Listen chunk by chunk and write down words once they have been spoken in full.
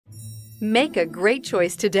Make a great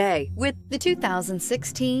choice today with the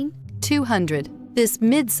 2016 200. This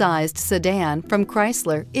mid-sized sedan from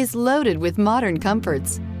Chrysler is loaded with modern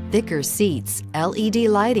comforts. Thicker seats, LED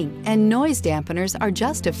lighting, and noise dampeners are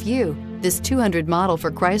just a few. This 200 model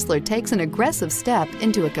for Chrysler takes an aggressive step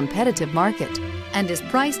into a competitive market and is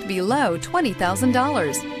priced below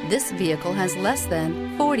 $20,000. This vehicle has less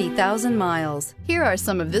than 40,000 miles. Here are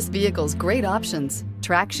some of this vehicle's great options: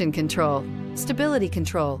 traction control, stability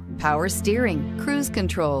control, power steering, cruise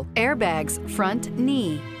control, airbags, front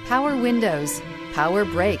knee, power windows, power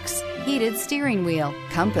brakes, heated steering wheel,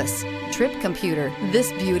 compass, trip computer.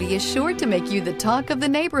 This beauty is sure to make you the talk of the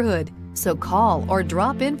neighborhood. So call or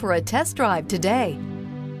drop in for a test drive today.